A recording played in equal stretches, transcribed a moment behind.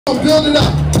Build it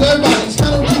up. Everybody, just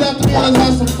kind of repeat after me and let's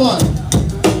have some fun.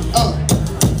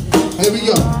 Here we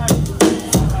go.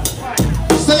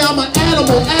 Say I'm an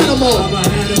animal, animal.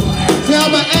 Say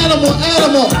I'm an animal,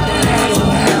 animal.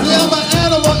 Say I'm an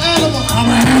animal, animal. Say I'm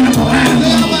an animal, animal.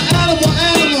 Say I'm an animal,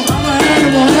 animal.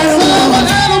 Say I'm an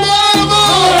animal, animal.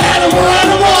 Animal,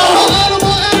 animal.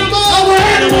 Animal, animal. I'm an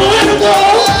animal, animal.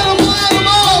 Animal,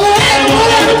 animal.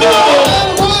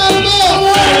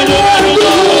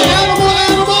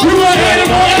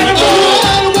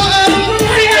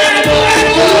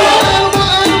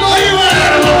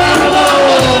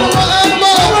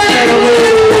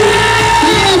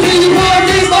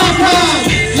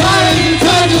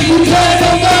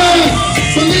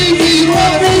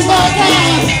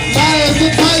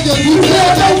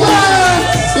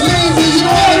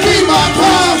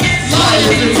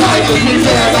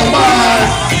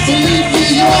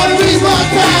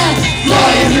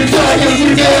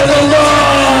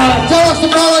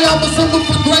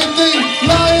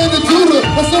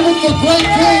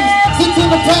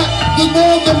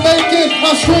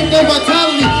 I shrink their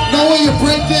vitality, know when you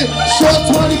break it. Short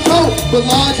 20 coat, but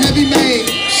large heavy made.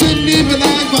 Shouldn't even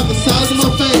ask about the size of my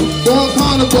face. Going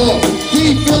carnivore,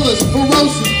 deep fillers,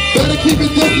 ferocious. Better keep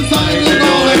it distance, I ain't in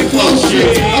all that close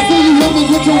shit. I see you women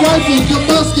with your rifles, your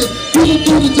muskets. Cruising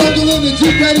through the jungle in the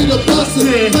Jeep ready to bust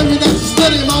it. Claiming that you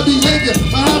study my behavior,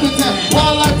 my habitat.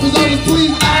 Wildlife preservers,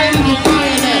 please, I ain't even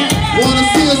buying that. Wanna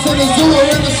see us in the zoo or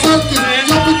in the circus.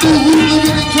 Jumping through hoops,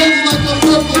 living in cages like a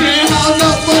Brooklyn. I'm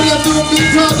not funny, I do a big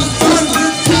time to spend.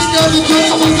 King of the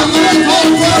jungle is the living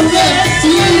whole world.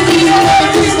 Believe me, you wanna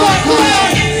be my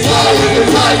kind. Lion and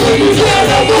tiger, you can't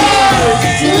no more.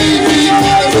 Believe me, you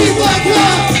wanna be my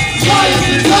kind.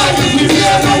 Lions and tigers, we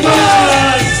can't no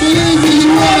more. Believe me,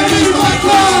 you wanna be my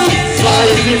kind.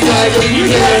 Lions and tigers, we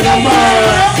can't no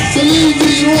more. Believe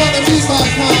me, you wanna be my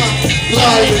kind.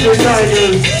 Lions and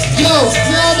tigers. Yo,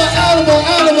 say I'm an animal,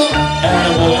 animal.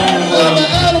 Animal, animal. I'm an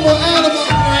animal, animal.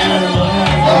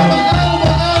 Animal,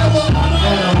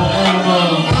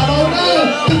 animal. I don't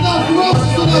know. It's not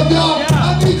ferocious enough, y'all.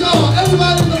 I need y'all,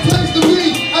 everybody in the place to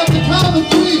be at the count of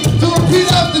 3 to repeat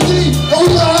after me. And we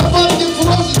gonna have fun and get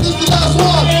ferocious. This is the last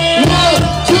one. 1,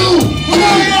 2, 3.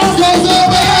 Goes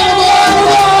up, animal,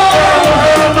 animal.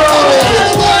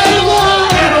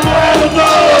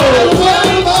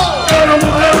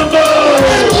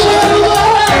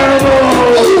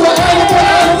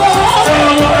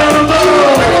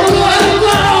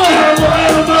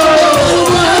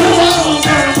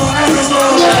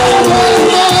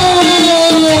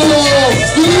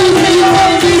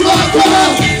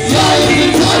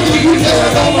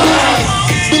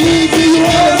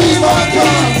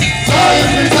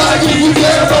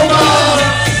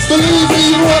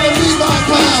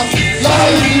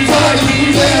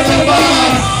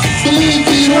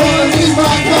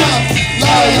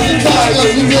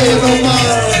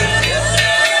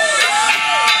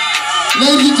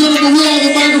 Ladies and gentlemen, we are the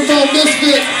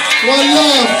Microphonemisfit. One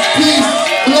love, peace,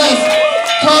 bless.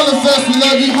 Fest, we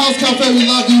love you. House Café, we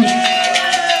love you.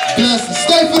 Bless.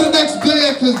 Stay for the next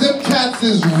band, cause them cats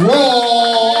is raw.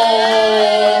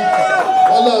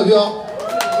 I love y'all.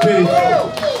 Peace.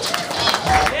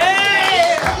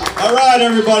 All right,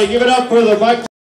 everybody, give it up for the Microphonemisfit.